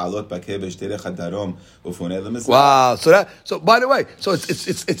צריך לעלות בכבש דרך הדרום ופונה למזרח. Wow. So by the way, so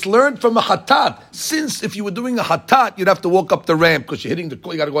it's learned from a hatat. Since if you were doing a hatat, you'd have to walk up the ramp because you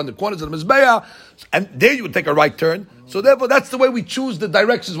got to go on the corners of the mizbeah, and there you would take a right turn. So therefore, that's the way we choose the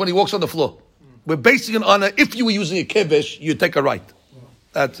directions when he walks on the floor. We're basing it on if you were using a kevish, you take a right.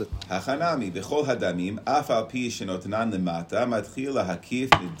 That's it. החנמי בכל הדמים, אף על פי שנותנן למטה, מתחיל להקיף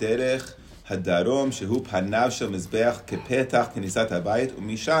לדרך הדרום, שהוא פניו של מזבח כפתח כניסת הבית,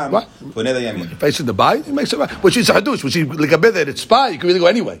 ומשם פונה לימין. Facing the bite, he makes it right. Which is hadush, which is לגבי that it's spy, you can really go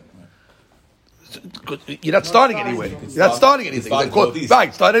anyway. You're not starting anyway. You're not starting anything.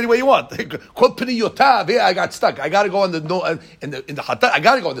 Right, start anywhere you want. Quote pini yotav, here I got stuck. I got to go on the north, in the hatat, I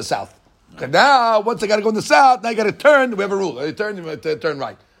got to go in the south. Okay, now, once I got to go in the south, now I got to turn. We have a rule. I turn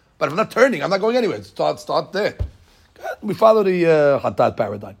right. But if I'm not turning, I'm not going anywhere. Start there. We follow the Hatat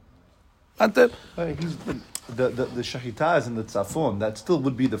paradigm. The shahita is in the tzafon. That still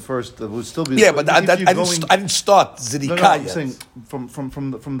would be the first. Would still be. Yeah, but I didn't start zidika yet. I'm saying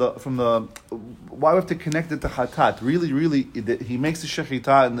from the. Why we have to connect it to hatat? Really, he makes the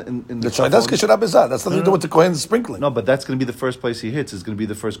shahita in the. That's kesherah. That's nothing to do with the kohen sprinkling. No, but that's going to be the first place he hits. Is going to be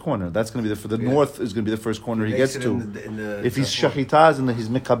the first corner. That's going to be the north is going to be the first corner he gets to. If he's shahitas and he's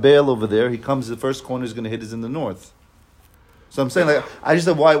mikabel over there, he comes. The first corner is going to hit is in the north. So I'm saying, I just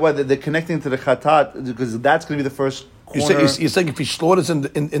said why they're connecting to the chatat because that's going to be the first corner. You're saying if he slaughters in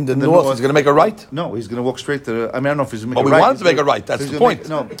the north, he's going to make a right? No, he's going to walk straight to the. I don't know if he's going to make a right. We want him to make a right. That's the point.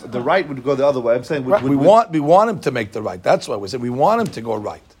 No, the right would go the other way. I'm saying we want him to make the right. That's why we said we want him to go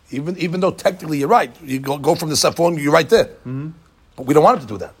right. Even though technically you're right, you go from the Safon, you're right there. Mm-hmm. But we don't want him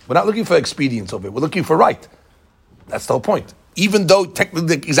to do that. We're not looking for expedience of it. We're looking for right. That's the whole point. Even though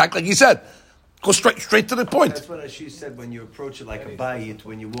technically, exactly like he said. Go straight to the point. That's what she said when you approach it like a bayit,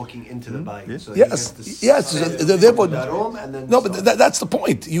 when you're walking into the bayit. So Yes. Therefore, and then no, but that's the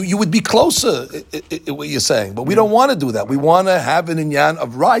point. You would be closer, what you're saying. But we don't want to do that. We want to have an inyan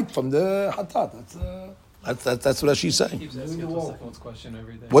of right from the hatat. That's what she's saying. He keeps asking Tosafot's question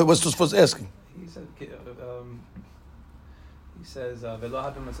every day. What's Tosafot asking? He says, "Velo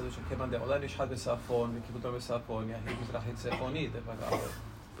hadam masalush kevan de olay nishad besafon v'kibuto besafon yahid mizrachit sefonid."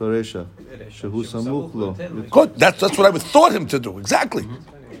 Paresha. Shehu samuch lo. Good. That's what I would thought him to do. Exactly.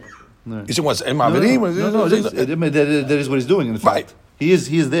 No. You say what's No, that is what he's doing. In fact, Right. He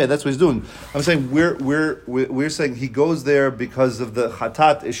is there. That's what he's doing. I'm saying we're saying he goes there because of the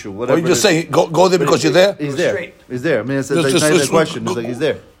hatat issue. Or Whatever. you just saying go there because you're there. He's there. straight. He's there. I mean, it's Just- like just- not even a just- question. It's like he's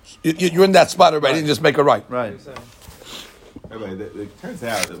there. You're in that spot already, and just make it right. Right. Anyway, it turns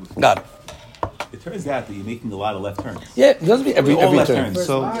out Got it. that you're making a lot of left turns. Yeah, it doesn't be every All left turn. turns.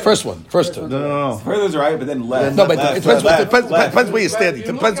 So First turn. no. Further's right, but then left. No, but left, it depends, left, depends left. where you're standing.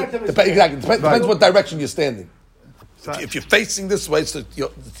 Depends what direction you're standing. If you're facing this way, so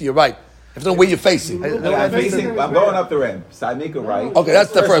to your right. If you know where you're facing. I'm going up the ramp, so I make a right. Okay,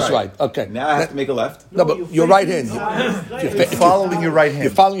 that's the first right. Okay. Now I have to make a left. No, but your right hand. You're Following your right hand.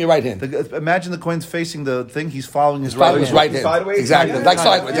 You're following your right hand. Imagine the coin's facing the thing. He's following his Following right his hand. right hand. Sideways? Exactly. Like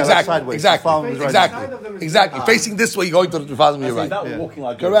sideways. Yeah, like Exactly. sideways. Exactly. Following his right Exactly. Facing this way, you're going to following your So he's right. not walking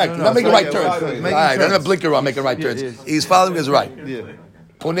like Correct. No, Not making so right yeah, turns. sideways. All Making right. Not turns. blinker around, making right turns. Yeah. He's following his right. Yeah.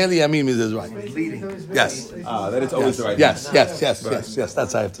 Poneli Yamim is his right. Yes. that it's always the right. Yes. That's how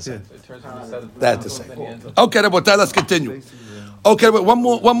I have to say. It turns on the side of the That I have to say. Okay, Rabotai, let's continue. Okay, but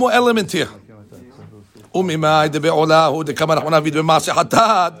one more element here. וממאי דבעולה הוא דקמא רחמנא עביד במעשה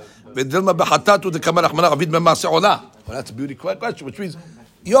חטאת ודילמה בחטאת הוא דקמא רחמנא עביד במעשה עולה. Well, that's a beautiful question, which means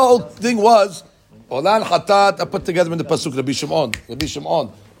your whole thing was עולה and hatat are put together in the pasuk. Rabbi Shimon.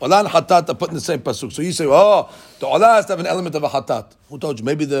 Ola and hatat are put in the same pasuk. So you say, oh, the ola has to have an element of a hatat. Who told you?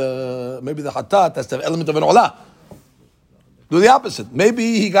 Maybe the hatat has to have an element of an ola. Do the opposite.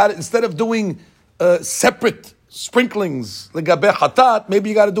 Maybe he got it, instead of doing separate sprinklings, legabe hatat, maybe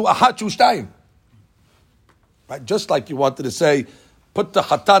you got to do ahat shtayim. Right? Just like you wanted to say, put the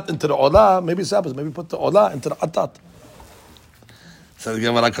hatat into the ola, maybe it's opposite. Maybe put the ola into the hatat. So the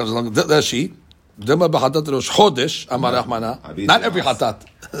Gemara comes along. That's she. Dema b'hatat rosh chodesh, amar Rahmana. Not every hatat.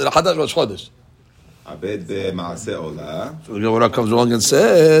 The hatat rosh chodesh. Abed b'maaseh olah. So the Gemara comes along and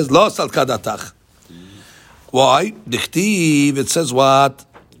says, Lo sal kadatach. Why? Dichtiv, it says what?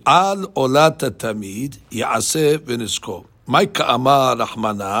 Al olat tamid ya'aseh v'nisko. My ka'amar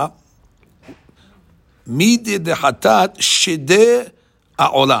Rahmana. Midi de hatat shideh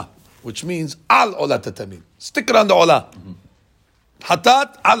ha'olah. Which means al olat tamid. Stick it on the olah.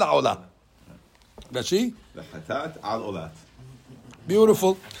 Hatat al olah. Rashi? The hatat al olat.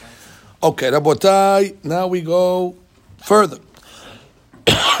 Beautiful. Okay, Rabotai, now we go further.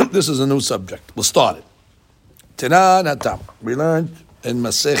 This is a new subject. We'll start it. Tenan hatam. We learned in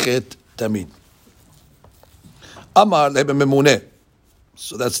Masechet Tamid. Amar lebe memuneh.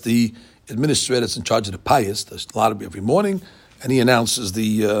 So that's the administrator that's in charge of the pious. There's a lottery every morning, and he announces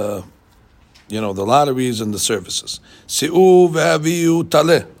the lotteries and the services. Si'u ve'aviu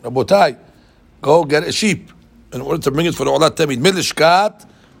taleh. Rabotai, go get a sheep in order to bring it for the Olat Tamid. Milishkat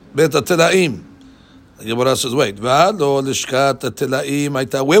bet atelaim. The Gemara says, wait. V'alo lishkat atelaim.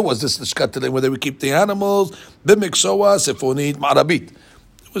 Where was this lishkat atelaim where they would keep the animals? B'miksoa sefonit ma'arabit.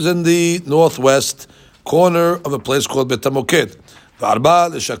 It was in the northwest corner of a place called Bet HaMoked. V'arba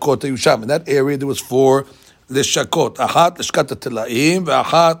lishakot yusham. In that area there was 4 lishakot. Achat lishkat atelaim,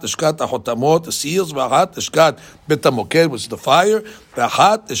 v'achat lishkat ahotamot, the seals, v'achat lishkat Bet HaMoked, which is the fire,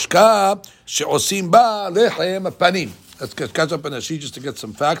 v'achat lishkat she'osim ba lechem panim. Let's catch up on Rashi just to get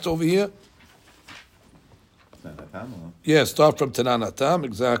some facts over here. Yeah, start from Tanan Hatam,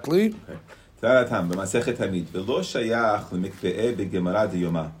 exactly. Tanan Hatam, במסכת תמיד, ולא שייך למקווה בגמרא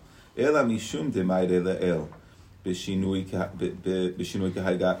דיומא, אלא משום דמיירא לאל, בשינוי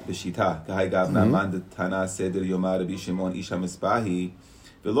בשיטה, כהגב נאמן דתנא סדר יומא רבי שמעון איש המסבהי,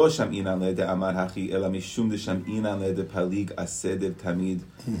 ולא שמעינן לדאמר הכי, אלא משום דשמעינן לדפליג הסדר תמיד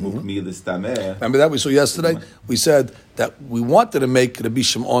וכמי לסתמא. Remember that we saw yesterday? We said that we wanted to make Rabbi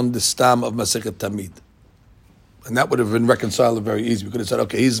Shimon the stam of Masechet Tamid. And that would have been reconciled very easy. We could have said,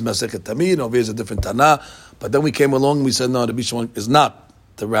 okay, he's Masechet Tamid, over here's a different Tana. But then we came along and we said, no, Rabbi Shimon is not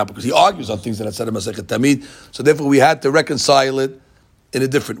the rabbi, because he argues on things that are said in Masechet Tamid. So therefore we had to reconcile it in a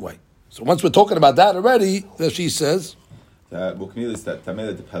different way. So once we're talking about that already, she says, וכמי לסתמא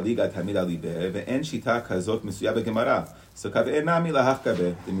לדפליג התמיד על ליבה, ואין שיטה כזאת מסויה בגמרא. סקבעי נמי להך קבע,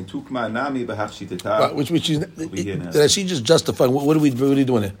 דמיתוקמא נמי בהך שיטתה. which is, did she just justify, what are we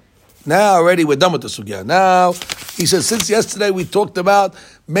doing here? Now already we're done with the sugya. Now he says, since yesterday we talked about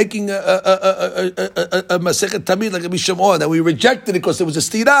making a masechet tamid like a Mishamon, and we rejected it because there was a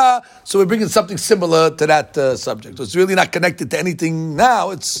stira, so we're bringing something similar to that subject. So it's really not connected to anything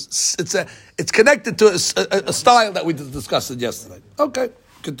now. It's connected to a style that we discussed yesterday. Okay,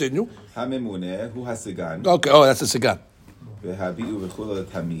 continue. הממונה הוא הסגן. Okay, oh, that's a sigan. והביאו וכו'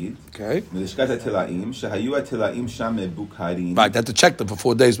 לתמיד. Okay. מלשכת התלאים, שהיו התלאים שם מבוקרים. Right, they had to check them for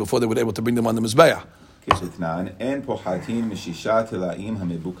 4 days before they were able to bring them on the Mizbeah. כשתנן, אין פוחתין משישה תלאים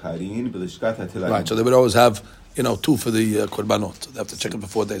המבוקרים בלשכת התלאים. Right, so they would always have, 2 for the korbanot. So they have to check it for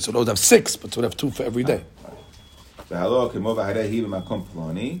 4 days. So they always have 6, but so they have 2 for every day. והלא כמו והרי היא במקום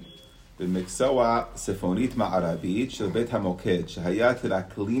פלוני, במקצוע צפונית מערבית של בית המוקד, שהיה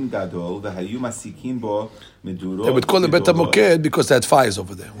תרקלין גדול והיו מסיקים בו מדורות. They would call it בית המוקד because they had fires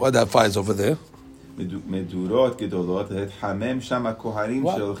over there. Why they have fires over there? מדורות גדולות, להתחמם שם הכהנים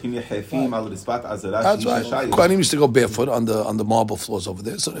שהולכים יחפים על רצפת עזרה. That's right. Kohanim used to go barefoot on the marble floors over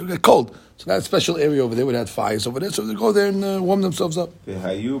there, so they would get cold. So they had a special area over there where they had fires over there, so they go there and warm themselves up.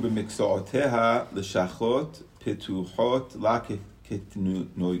 והיו במקצועותיה לשכות פתוחות לה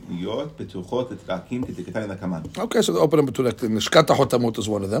כתנויות, פתוחות לתרקים כתקתן לקמן. Okay, so they open them to like Lishkat HaChotamot is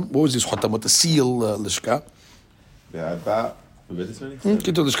one of them. What was this Chotamot? The seal Lishka. והבא, בבית ישראל?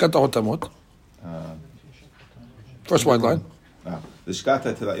 Get to Lishkat HaChotamot. First white line.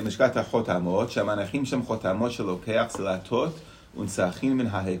 לשכת החותמות, שהמנחים שם חותמות שלוקח צלטות ונצחים מן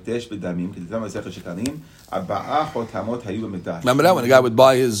ההקדש בדמים, כתיתם מסכת שקלים, 4 חותמות היו במקדש. Remember that when a guy would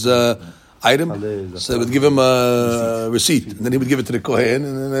buy his item, so they would give him a receipt, and then he would give it to the Kohen,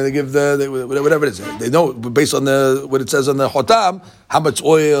 and then they give whatever it is. They know based on what it says on the Chotam, how much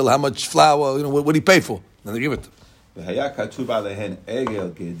oil, how much flour, what do you pay for? Then they give it. והיה כתוב עליהן עגל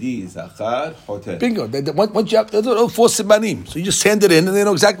גדי זכר חוטא. Bingo. Once you have 4 simanim, so you just send it in, and they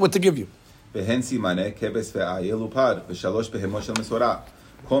know exactly what to give you. והן סימני כבש ועיל ופר, ו3 בהמות של מסורה.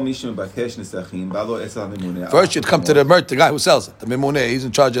 כל מי שמבקש נסחים, בא לו אצל הממונה. First, you'd come to the guy who sells it. The memone, he's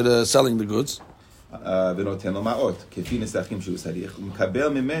in charge of selling the goods. ונותן לו מעות, כפי נסחים שהוא צריך, ומקבל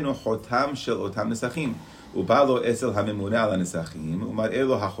ממנו חותם של אותם נסחים. ובא לו אצל הממונה על הנסחים, ומראה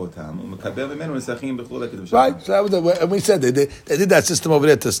לו החותם, ומקבל ממנו נסחים בכל הכתוב שלו. Right, so and we said they did that system over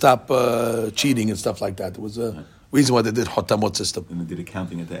there to stop cheating and stuff like that. It was a reason why they did Chotamot system. And they did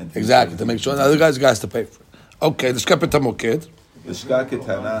accounting at the end. Exactly, to make sure the other guys has to pay for it. Okay, לשכה בית המוקד. לשכה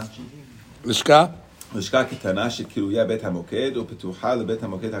קטנה. לשכה? לשכה קטנה שקרויה בית המוקד, ופתוחה לבית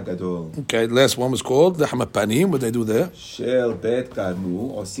המוקד הגדול. Okay, the last one was called לחם הפנים. What they do there? של בית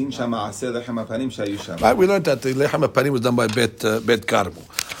קרמו, עושים שם מעשה לחם הפנים שהיו שם. Right, we learned that the לחם הפנים was done by בית קרמו.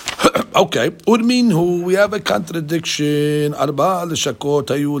 Okay, udmin we have a contradiction. 4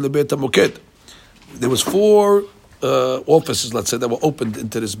 לשכות היו לבית המוקד. There was 4 offices, let's say, that were opened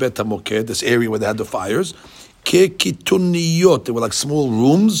into this בית המוקד, this area where they had the fires. כקיתוניות, they were like small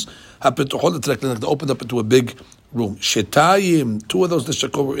rooms. Happened to hold it, they opened up into a big room. Shetayim, 2 of those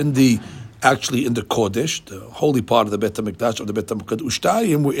neshakot were actually in the Kodesh, the holy part of the Bet HaMikdash, of the Bet HaMikdash.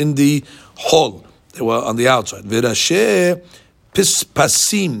 Ushtayim were in the hall. They were on the outside. V'rasheh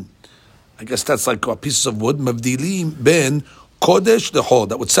pispasim, I guess that's like pieces of wood. Mavdilim ben Kodesh, the hall,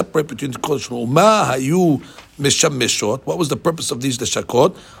 that would separate between the Kodesh and Uma hayu mishameshot. What was the purpose of these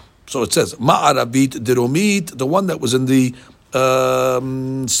neshakot? So it says, Ma'arabit diromit, the one that was in the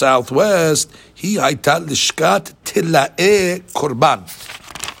southwest, he hayta lishkat tila'e korban.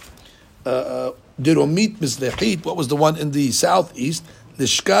 Diromit mizlechit, what was the one in the southeast?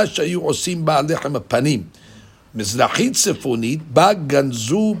 Lishkat shayu osim ba'alechem panim. Mizlechit sefonit ba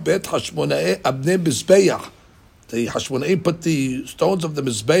ganzu bet hashmona'e abne mizbeach. The Hashmonaim put the stones of the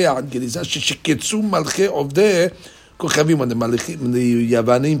mizbeach and gerizah sheketzu malchei of there. When the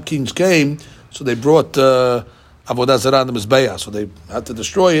Yavanim kings came, so they brought Avodah Zarah on the Mizbeah, so they had to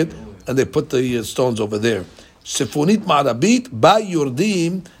destroy it, and they put the stones over there. Sefonit Ma'arabit Ba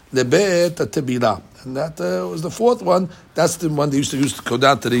Yordim Lebet Tebilah. And that was the 4th one. That's the one they used to use to go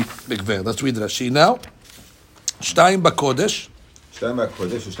down to the mikveh. Let's read Rashi now. Shtayim Bakodesh. Shtayim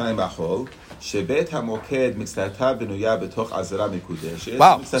Bakodesh, Shtayim Bachol. שבית המוקד מקצתה בנויה בתוך עזרה מקודשת.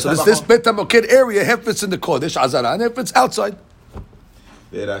 Wow, so this בית המוקד area, half it's in the Kodesh, עזרה, and half it's outside.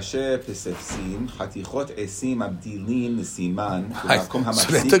 וראשי פספסים, חתיכות עשים הבדילים לסימן, במקום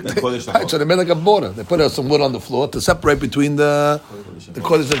המחזיק בין קודש לחול. So they made like a border. They put some wood on the floor to separate between the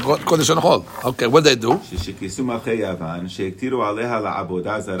Kodesh and Hol. Okay, what they do? שכיסו מלכי יוון, שהקטירו עליה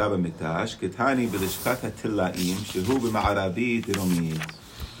לעבודה זרה במקדש, כתני בלשכת התלאים, שהוא במערבי דרומית.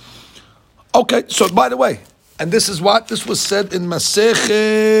 Okay, so by the way, and this is what this was said in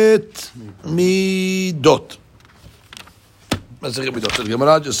Masechet Midot. Masechet Midot. So the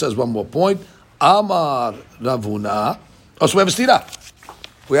Gemara just says one more point. Amar Rav Huna. Oh, so we have a stira.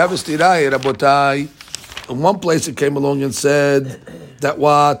 We have a stira here, Rabotai. In one place it came along and said that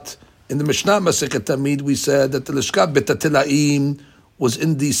what? In the Mishnah Masechet Tamid we said that the Lishkat Betatilaim was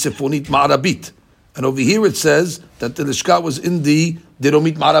in the Sifonit Ma'arabit. And over here it says that the Lishkat was in the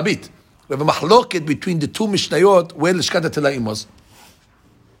Deromit Ma'arabit. We have a mahloket between the two Mishnayot where Lishkat Betatilaim was.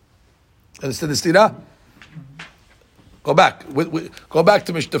 Understand the stira? Go back. Go back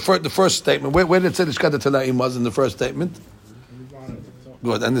to the first statement. Where did it say Lishkat Betatilaim was in the first statement?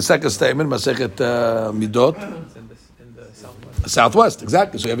 Good. And the second statement, Masechet Midot. In the southwest. Southwest,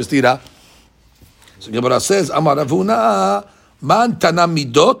 exactly. So you have a stira. So Gemara says, Amar Rav Huna, Man Tana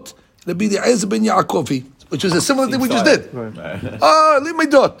Midot, Rabbi Eliezer ben Yaakovi, which was a similar thing we just did. Oh, leave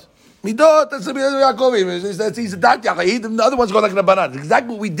Midot. Midot, that's Rabbi Eliezer ben Yaakovi. He's a dat Yaakov. The other one's going like a banana.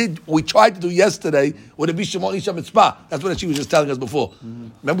 Exactly what we did, we tried to do yesterday with Rabbi Shimon Isha Mitzpah. That's what she was just telling us before.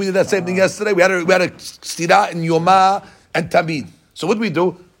 Remember we did that same thing yesterday? We had a stira in Yoma and Tamid. So what did we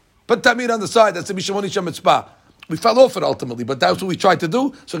do? Put Tamid on the side. That's Rabbi Shimon Isha Mitzpah. We fell off it ultimately, but that's what we tried to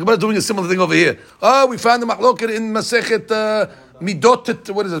do. So Gemara is doing a similar thing over here. Oh, we found the machloket in Masechet Midot.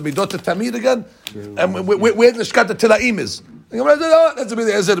 What is it? Midot Tamid again? And where the Shkat Tilaim is. Gemara says, oh, that's Rabbi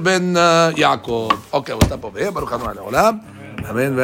Eliezer ben Yaakov. Okay, we'll stop over here. Baruch Adonai Le'olam. Amen.